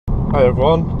Hi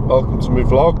everyone, welcome to my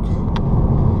vlog.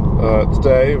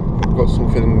 Today I've got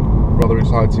something rather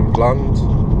exciting planned.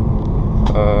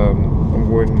 I'm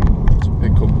going to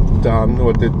pick up Dan, who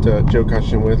I did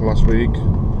geocaching with last week,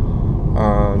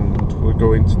 and we're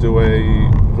going to do a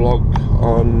vlog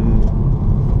on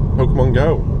Pokemon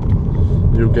Go,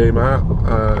 new game app.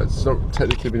 It's not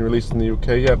technically been released in the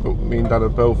UK yet, but me and Dan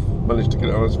have both managed to get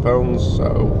it on his phones,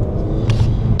 so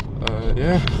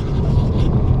yeah.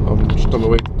 I'm just on the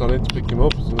way down here to pick him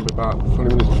up. It's going to be about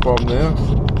 20 minutes before I'm there.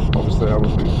 Obviously I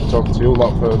won't be talking to you a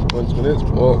lot for 20 minutes,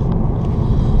 but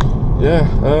yeah,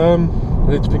 I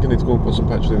need to go and put some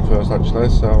petrol in first actually,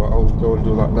 so I'll go and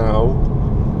do that now.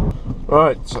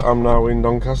 Right, I'm now in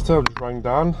Doncaster. I've just rang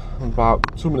Dan. I'm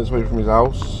about 2 minutes away from his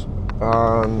house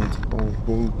and I'm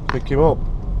going to pick him up.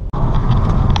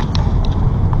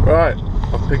 Right,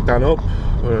 I've picked Dan up.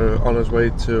 We're on his way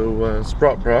to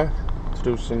Sprotborough to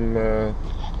do some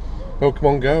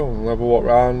Pokemon Go. We'll have a walk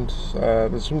around.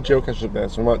 There's some geocaches up there,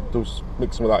 so we might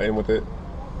mix some of that in with it.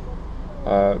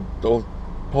 I'll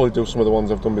probably do some of the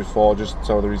ones I've done before, just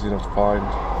so they're easy enough to find.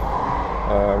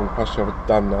 I'm going to pass you over to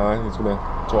Dan now. He's going to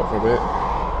talk for a bit.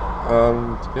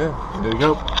 And yeah, there you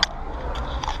go.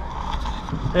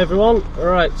 Hey everyone.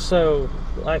 Alright, so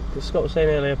like Scott was saying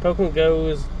earlier, Pokemon Go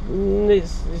is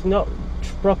it's not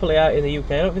properly out in the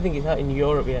UK. I don't think it's out in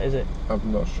Europe yet, is it?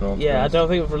 I'm not sure. Yeah, I don't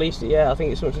think we've released it yet. I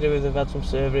think it's something to do with they've had some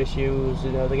server issues,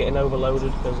 you know, they're getting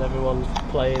overloaded because everyone's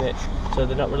playing it, so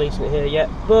they're not releasing it here yet,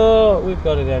 but we've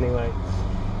got it anyway.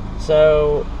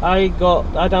 So I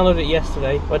downloaded it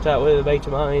yesterday, went out with a mate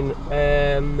of mine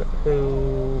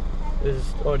who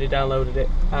has already downloaded it,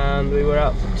 and we were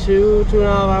out for two and a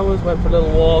half hours, went for a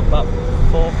little walk, about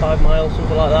 4 or 5 miles,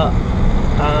 something like that,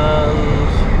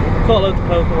 and caught loads of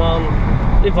Pokemon,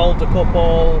 evolved a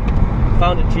couple,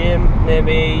 found a gym near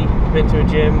me, been to a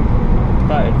gym,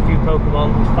 fighted a few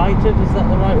Pokemon. Fighted, is that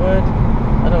the right word?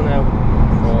 I don't know.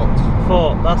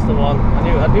 Fought, that's the one.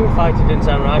 I knew fighted didn't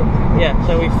sound right. Yeah,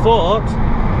 so we fought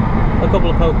a couple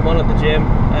of Pokemon at the gym,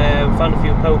 found a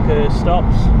few poker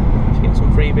stops to get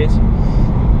some freebies,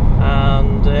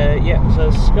 and yeah,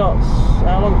 so Scott's,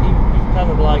 how long you've kind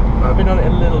of like, been on it a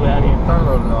little bit, haven't you?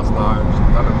 Downloaded it last night, just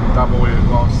had a dabble with it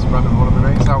whilst running one of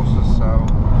my mates' houses, so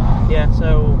yeah,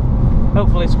 so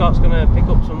hopefully Scott's going to pick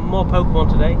up some more Pokemon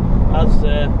today,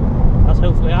 as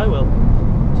hopefully I will.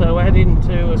 So we're heading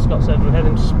to, as Scott said, we're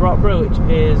heading to Sprotborough, which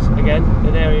is, again,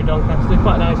 an area of Doncaster.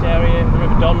 Quite a nice area. The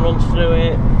River Don runs through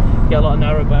it. Get a lot of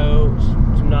narrow boats,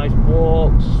 some nice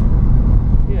walks.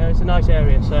 You know, it's a nice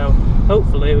area. So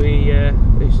hopefully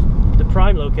it's the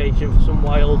prime location for some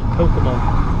wild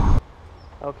Pokemon.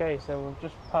 Okay, so we've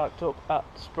just parked up at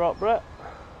Sprotborough.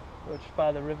 We're just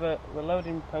by the river. We're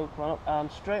loading Pokemon up, and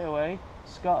straight away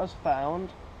Scott has found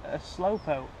a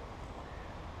Slowpoke.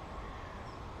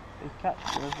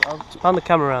 I'll pan the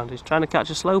camera around. He's trying to catch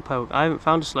a Slowpoke. I haven't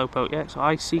found a Slowpoke yet, so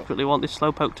I secretly want this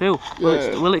Slowpoke too.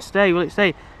 Yeah. Will it stay? Will it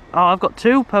stay? Oh, I've got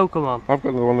 2 Pokemon. I've got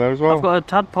another one there as well. I've got a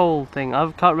tadpole thing.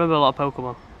 I can't remember a lot of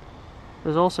Pokemon.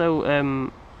 There's also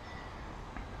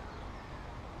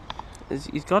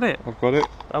he's got it. I've got it.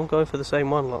 I'm going for the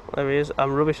same one. Look, there he is.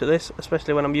 I'm rubbish at this,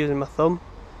 especially when I'm using my thumb.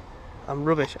 I'm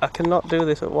rubbish. I cannot do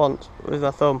this at once with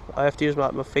my thumb. I have to use my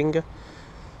finger.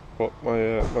 But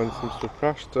mine seems to have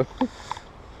crashed.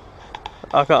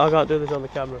 I can't do this on the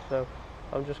camera, so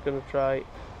I'm just going to try.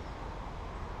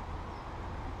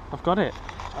 I've got it.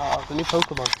 Oh, it's a new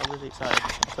Pokemon. I'm really excited.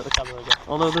 I'll set the camera again.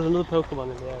 Although there's another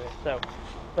Pokemon in the area. So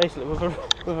basically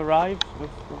we've arrived.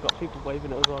 We've got people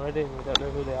waving at us already, and we don't know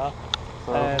who they are.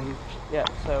 Yeah,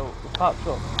 so we parked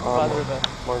up by the river.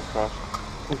 Mine's crashed.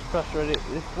 It's crashed already.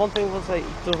 One thing we'll say,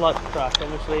 it does like to crash.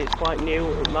 Obviously it's quite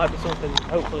new. It might be something,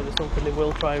 hopefully there's something they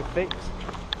will try and fix.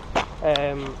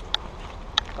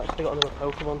 I've still got another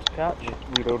Pokemon to catch.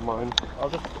 You don't mind. I'll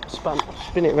just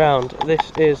spin it round. This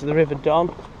is the River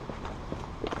Don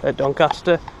at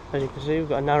Doncaster. As you can see, we've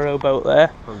got a narrow boat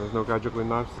there. And there's no guy juggling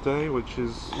knives today, which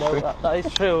is... No, that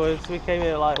is true. We came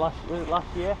here like last year? Last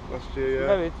year, yeah.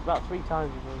 No, it's about 3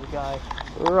 times there was a guy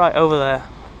right over there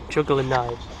juggling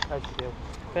knives, as you do.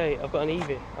 Okay, I've got an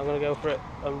Eevee. I'm going to go for it.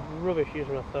 I'm rubbish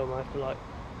using my thumb. I have to like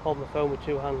hold my phone with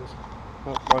 2 hands.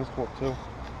 Oh, mine's come up too.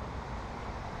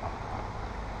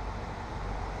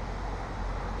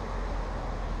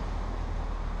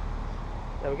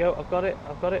 There we go. I've got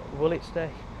it. Will it stay?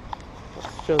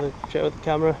 Let's show the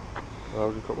camera.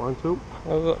 I've just got mine too.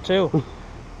 I've got 2.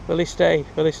 Will he stay?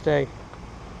 Will he stay?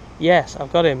 Yes,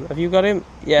 I've got him. Have you got him?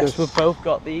 Yes, we've both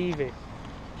got the Eevee.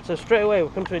 so straight away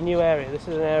we've come to a new area. This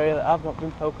is an area that I've not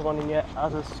been Pokemoning yet,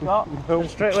 as has Scott. Nope. And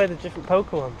straight away there's different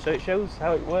Pokemon, so it shows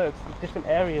how it works. The different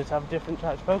areas have different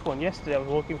types of Pokemon. Yesterday I was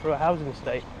walking through a housing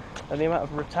estate, and the amount of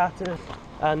Rattatas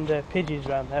and Pidgeys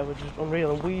around there was just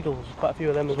unreal, and Weedles, quite a few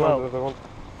of them as well.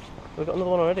 We've got another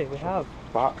one already. We have.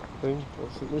 Bat thing.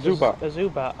 Zubat. A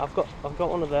Zubat. I've got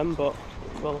one of them, but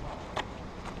we'll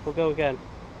go again.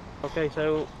 Okay,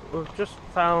 so we've just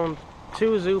found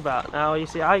 2 Zubat. Now you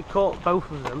see, I caught both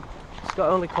of them. Scott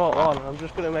only caught one, and I'm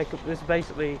just going to make up this.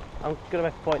 Basically, I'm going to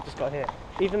make a point to Scott here.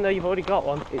 Even though you've already got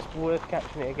one, it's worth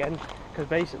catching it again, because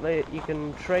basically you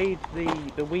can trade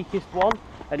the weakest one,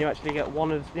 and you actually get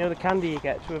one of, you know, the candy you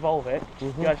get to evolve it.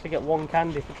 You actually get 1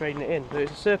 candy for trading it in. So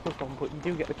it's a surplus one, but you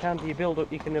do get the candy you build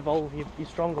up. You can evolve your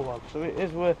stronger one. So it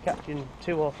is worth catching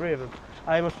 2 or 3 of them.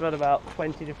 I must have had about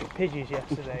 20 different Pidgeys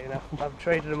yesterday, and I've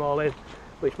traded them all in,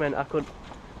 which meant I could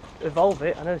evolve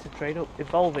it. I know it's a trade up.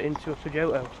 Evolve it into a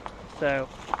Pidgeotto. So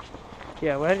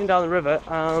yeah, we're heading down the river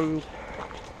and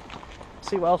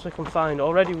see what else we can find.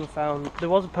 Already we found there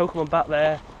was a Pokemon back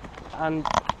there, and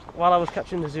while I was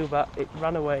catching the Zubat, it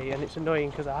ran away, and it's annoying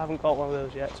because I haven't got one of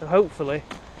those yet. So hopefully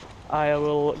I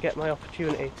will get my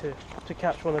opportunity to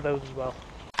catch one of those as well.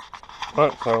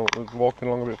 Right, so we're walking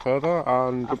along a bit further,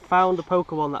 and I found a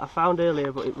Pokemon that I found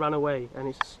earlier, but it ran away, and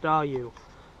it's a Staryu.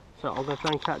 So I'll go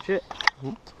try and catch it.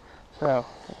 So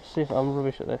let's see if I'm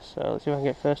rubbish at this. So let's see if I can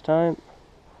get first time.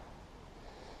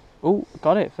 Oh,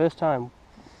 got it first time.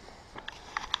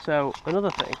 So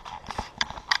another thing,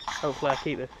 hopefully I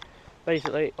keep this.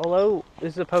 Basically, although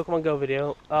this is a Pokemon Go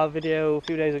video, our video a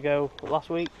few days ago, last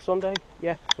week, Sunday,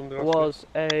 yeah, was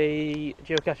a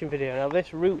geocaching video. Now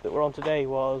this route that we're on today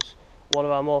was one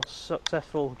of our more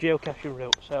successful geocaching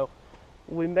routes, so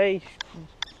we may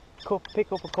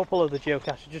pick up a couple of the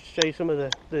geocaches just to show you some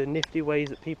of the nifty ways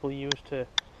that people use to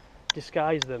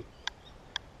disguise them.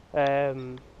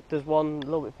 There's one a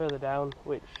little bit further down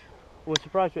which we're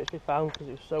surprised we actually found because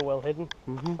it was so well hidden.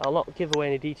 I'll not give away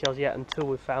any details yet until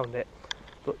we've found it,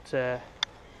 but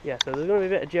yeah, so there's going to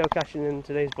be a bit of geocaching in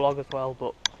today's vlog as well,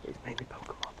 but it's mainly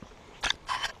Pokemon.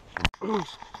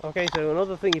 Okay, so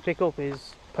another thing you pick up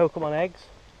is Pokemon eggs,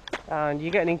 and you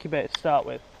get an incubator to start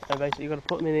with, and basically you've got to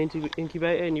put them in the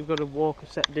incubator, and you've got to walk a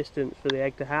set distance for the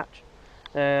egg to hatch.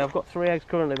 I've got 3 eggs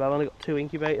currently, but I've only got 2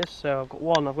 incubators, so I've got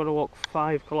one, I've got to walk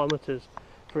 5 kilometres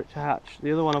for it to hatch.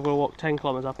 The other one I've got to walk 10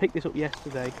 kilometres. I picked this up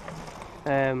yesterday.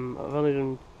 I've only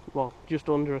done, well, just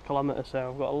under 1 kilometre,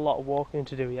 so I've got a lot of walking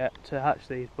to do yet to hatch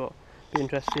these, but it'll be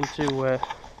interesting to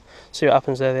see what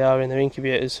happens. There they are in their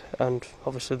incubators, and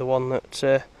obviously the one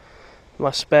that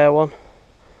my spare one.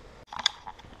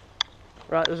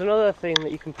 Right, there's another thing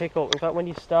that you can pick up. In fact, when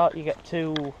you start you get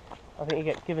 2, I think you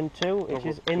get given 2, which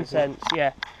is incense.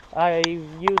 Yeah, I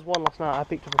used one last night. I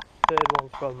picked up a 3rd one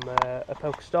from a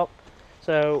Pokestop.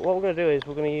 So what we're going to do is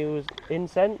we're going to use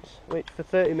incense, which for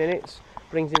 30 minutes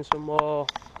brings in some more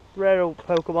rare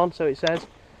Pokemon, so it says,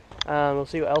 and we'll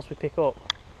see what else we pick up.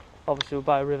 Obviously we're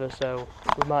by a river, so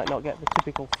we might not get the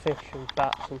typical fish and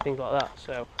bats and things like that,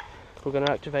 so we're going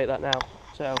to activate that now.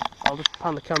 So I'll just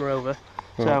pan the camera over.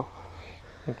 So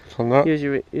here's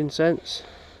your incense.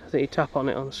 I think you tap on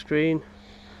it on the screen.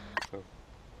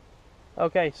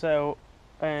 Okay, so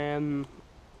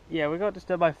yeah, we got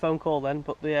disturbed by a phone call then,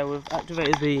 but yeah, we've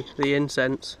activated the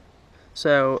incense.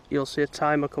 So you'll see a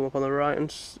timer come up on the right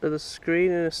of the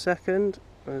screen in a second.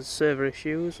 There's server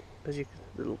issues, as you can,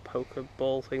 little poker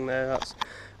ball thing there.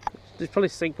 There's probably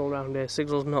signal around here.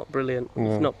 Signal's not brilliant.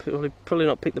 We've not probably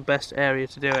not picked the best area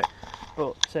to do it.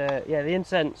 But yeah, the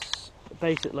incense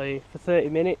basically for 30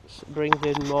 minutes brings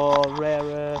in more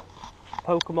rarer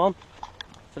Pokemon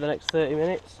for the next 30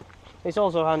 minutes. It's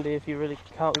also handy if you really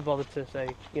can't be bothered to, say,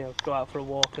 you know, go out for a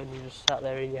walk and you just sat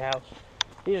there in your house.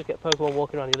 You just get Pokemon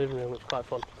walking around your living room, which is quite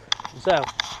fun. So,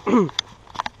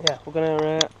 yeah, we're going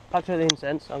to activate the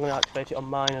incense. I'm going to activate it on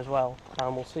mine as well,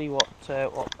 and we'll see what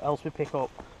else we pick up.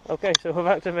 Okay, so we've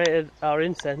activated our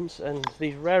incense, and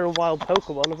these rare and wild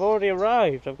Pokemon have already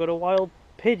arrived. I've got a wild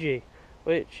Pidgey,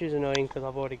 which is annoying because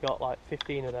I've already got like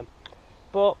 15 of them.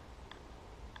 But,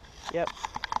 yep,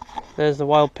 there's the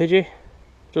wild Pidgey.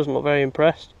 Doesn't look very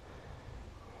impressed.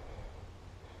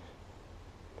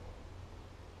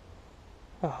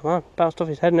 Oh man, bounced off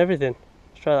his head and everything.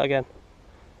 Let's try that again.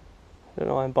 I don't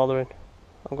know why I'm bothering.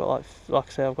 I've got like I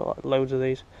say, I've got like loads of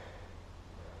these.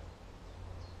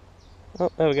 Oh,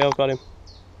 there we go, I've got him.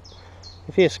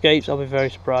 If he escapes, I'll be very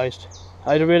surprised.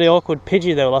 I had a really awkward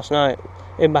Pidgey though last night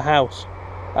in my house,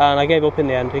 and I gave up in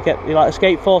the end. He like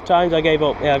escaped 4 times. I gave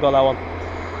up. Yeah, I got that one.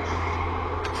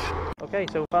 Okay,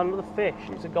 so we found another fish.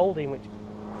 It's a Goldeen, which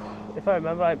if I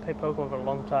remember, I haven't played Pokemon for a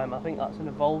long time. I think that's an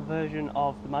evolved version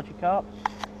of the Magikarp.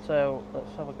 So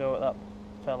let's have a go at that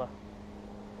fella.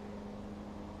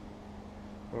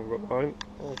 I've got mine.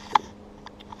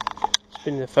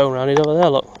 Spinning the phone around, he's over there,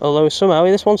 look. Although somehow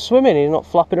this one's swimming, he's not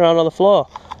flopping around on the floor.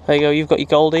 There you go, you've got your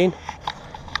Goldeen.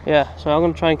 Yeah, so I'm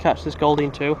going to try and catch this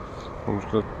Goldeen too. I'm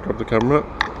just going to grab the camera.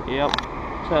 Yep.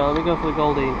 So let me go for the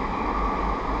Goldeen.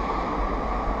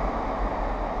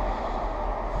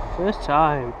 First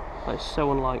time. That is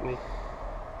so unlike me.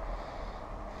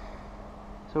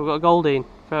 So we've got a Goldeen.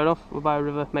 Fair enough, we're by a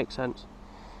river, makes sense.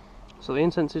 So the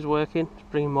incense is working, it's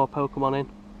bringing more Pokemon in.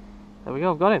 There we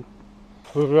go, I've got him.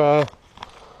 We're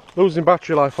losing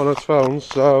battery life on its phones,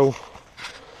 so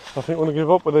I think we're going to give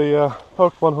up with the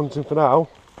Pokemon hunting for now.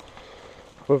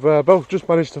 We've both just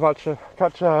managed to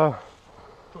catch a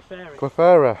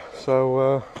Clefairy,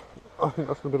 so I think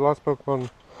that's going to be the last Pokemon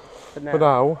for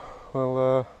now.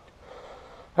 We'll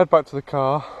head back to the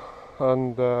car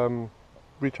and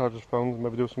recharge his phones and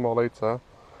maybe do some more later.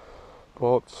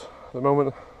 But at the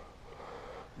moment,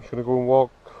 I'm just going to go and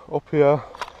walk up here.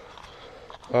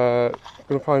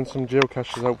 Going to find some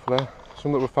geocaches hopefully,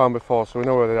 some that we've found before, so we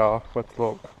know where they are, where to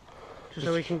look. Just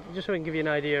so we can give you an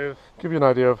idea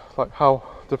of like how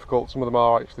difficult some of them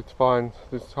are actually to find.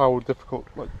 Just how difficult,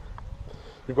 like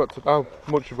how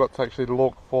much you've got to actually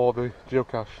look for the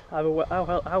geocache.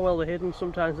 How well they're hidden.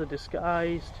 Sometimes they're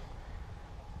disguised.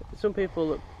 Some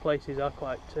people at places are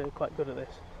quite good at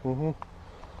this.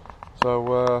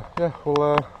 So yeah,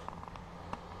 we'll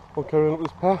carry on up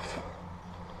this path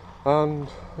and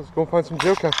let's go and find some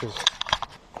geocaches.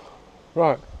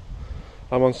 Right,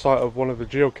 I'm on site of one of the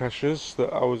geocaches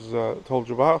that I was told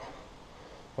you about.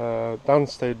 Dan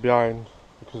stayed behind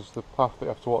because the path that you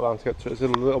have to walk down to get to it is a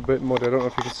little bit muddy. I don't know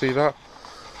if you can see that.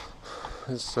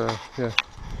 It's yeah,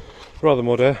 rather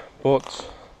muddy, but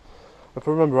if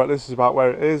I remember right, this is about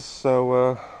where it is,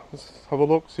 so let's have a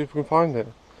look, see if we can find it.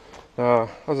 Now,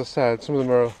 as I said, some of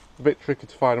them are a bit tricky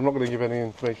to find. I'm not going to give any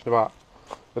information about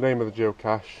the name of the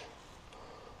geocache,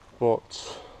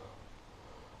 but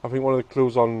I think one of the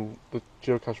clues on the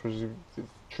geocache was the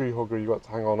tree hugger you got to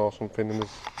hang on or something, and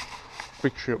there's a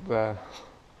big tree up there.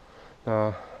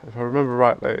 Now, if I remember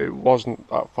rightly, it wasn't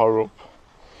that far up,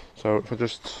 so if I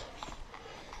just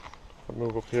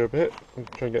move up here a bit and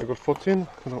try and get a good footing,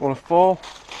 I don't want to fall.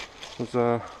 There's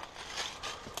a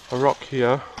rock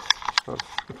here.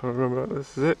 If I remember right,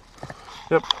 this is it.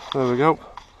 Yep, there we go.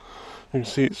 You can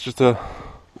see it's just a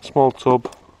small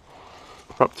tub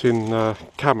wrapped in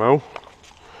camo.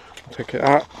 Take it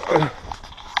out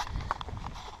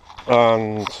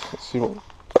and let's see what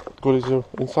goodies are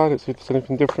inside it, see if there's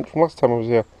anything different from last time I was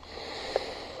here.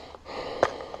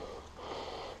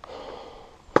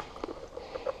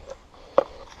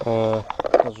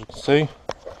 As you can see,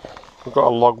 we've got a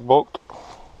logbook,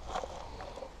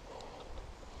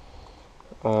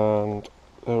 and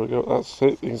there we go, that's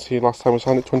it. You can see last time we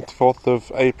signed it 24th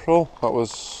of April, that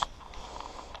was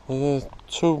about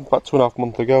 2.5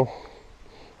 months ago.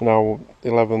 Now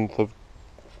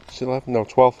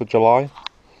 12th of July.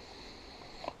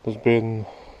 There's been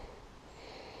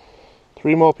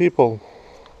 3 more people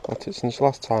at it since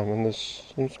last time, and there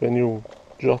seems to be a new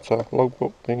Jota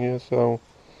logbook thing here, so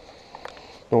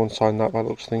no one signed that by the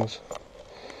looks of things.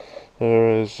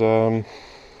 There is a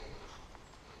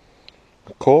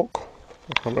cork.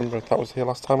 I can't remember if that was here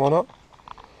last time or not.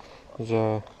 There's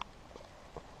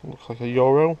looks like a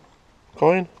euro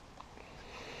coin.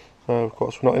 Of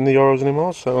course, we're not in the euros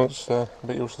anymore, so it's a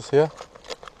bit useless here.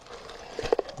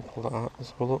 Pull that out,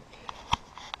 let's have a look.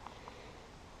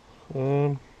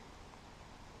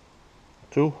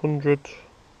 200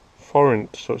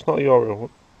 forint, so it's not a euro.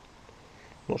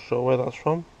 Not sure where that's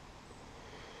from.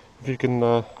 If you can,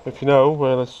 if you know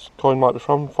where this coin might be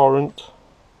from, forint,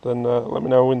 then let me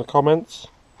know in the comments.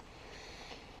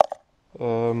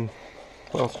 What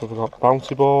else have we got?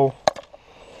 Bouncy ball,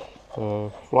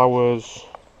 flowers,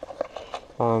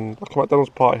 and like a McDonald's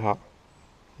party hat,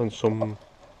 and some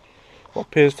what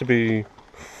appears to be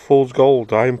fool's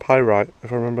gold, iron pyrite,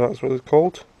 if I remember that's what it's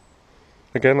called.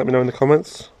 Again, let me know in the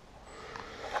comments.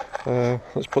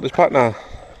 Let's put this back now.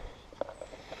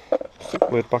 Stick the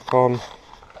lid back on.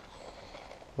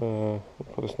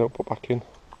 Put this notebook back in.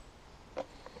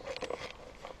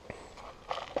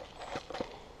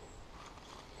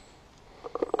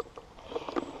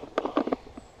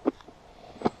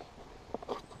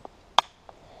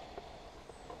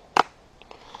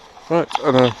 Right,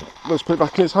 and let's put it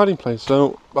back in its hiding place.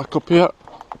 So, back up here,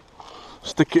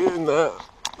 stick it in there.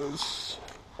 It's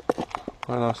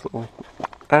a nice little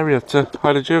area to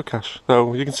hide a geocache.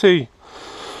 So, you can see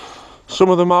Some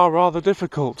of them are rather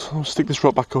difficult. I'll stick this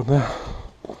rod back on there.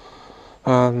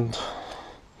 And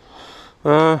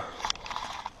let's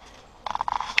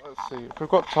see if we've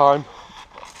got time,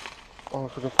 or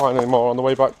if we can find any more on the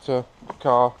way back to the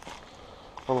car.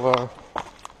 We'll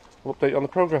update you on the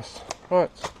progress.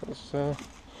 Right, let's go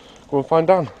and find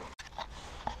Dan.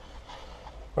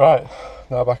 Right,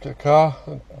 now back at the car.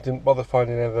 I didn't bother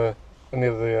finding any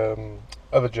of the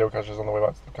other geocaches on the way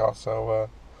back to the car, so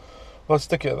let's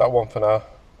stick it at that one for now.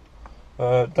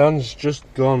 Dan's just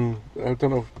gone. I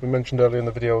don't know if we mentioned earlier in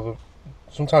the video that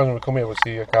sometimes when we come here we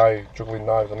see a guy juggling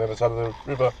knives on the other side of the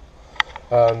river,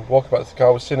 and walking back to the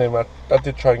car, we've seen him. I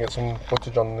did try and get some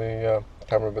footage on the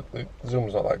camera, but the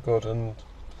zoom's not that good, and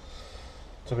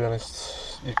to be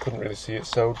honest you couldn't really see it,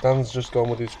 so Dan's just gone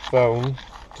with his phone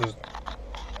to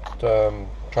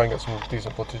try and get some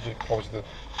decent footage. Obviously the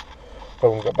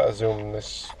phone's got better zoom than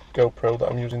this GoPro that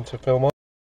I'm using to film on.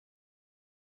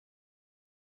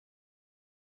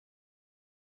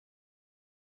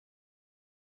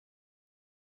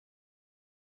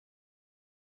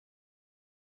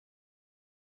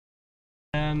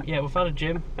 Yeah, we found a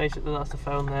gym. Basically, that's the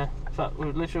phone there. In fact,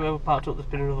 we've literally where we parked up, there's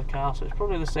been another car, so it's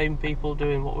probably the same people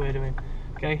doing what we're doing.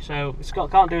 Okay, so Scott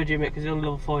can't do a gym yet because he's only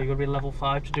level 4. You've got to be level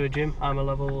 5 to do a gym. I'm a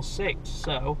level 6,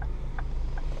 so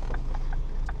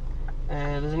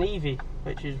there's an Eevee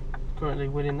which is currently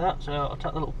winning that. So I'll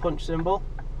tap the little punch symbol.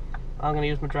 I'm going to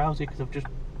use my drowsy because I've just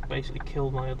basically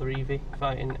killed my other Eevee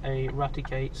fighting a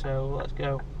Raticate. So let's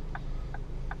go.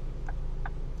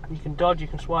 You can dodge, you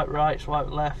can swipe right,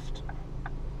 swipe left.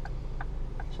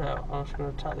 So I'm just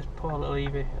going to attack this poor little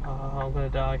Eevee. Oh, I'm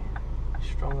going to die.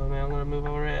 He's stronger than me. I'm going to move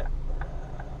over here.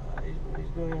 He's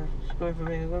going for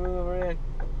me. I'm going to move over here.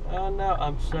 Oh no,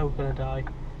 I'm so going to die.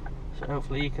 So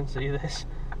hopefully you can see this.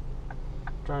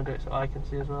 I'm trying to do it so I can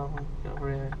see as well. Get over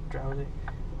here, drowsy.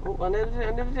 Oh, I needed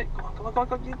it. Come on,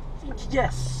 come on.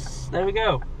 Yes! There we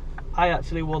go. I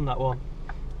actually won that one.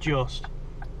 Just.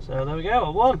 So there we go, I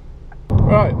won.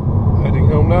 Right, heading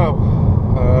home now.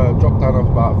 Dropped down off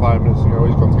about 5 minutes ago.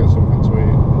 He's gone to get something to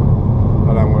eat,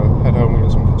 and I'm going to head home and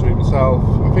get something to eat myself.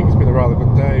 I think it's been a rather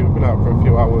good day. We've been out for a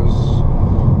few hours,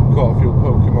 caught a few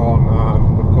Pokemon,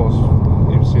 and of course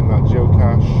you've seen that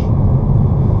geocache.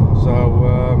 So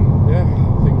yeah,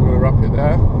 I think we're going to wrap it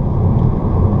there,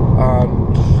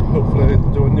 and hopefully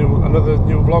do another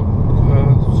new vlog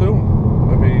soon.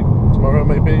 Maybe tomorrow,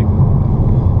 maybe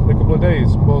in a couple of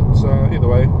days. But either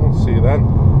way, we'll see you then.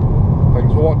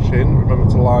 Thanks for watching. Remember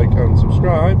to like and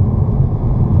subscribe,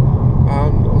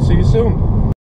 and I'll see you soon.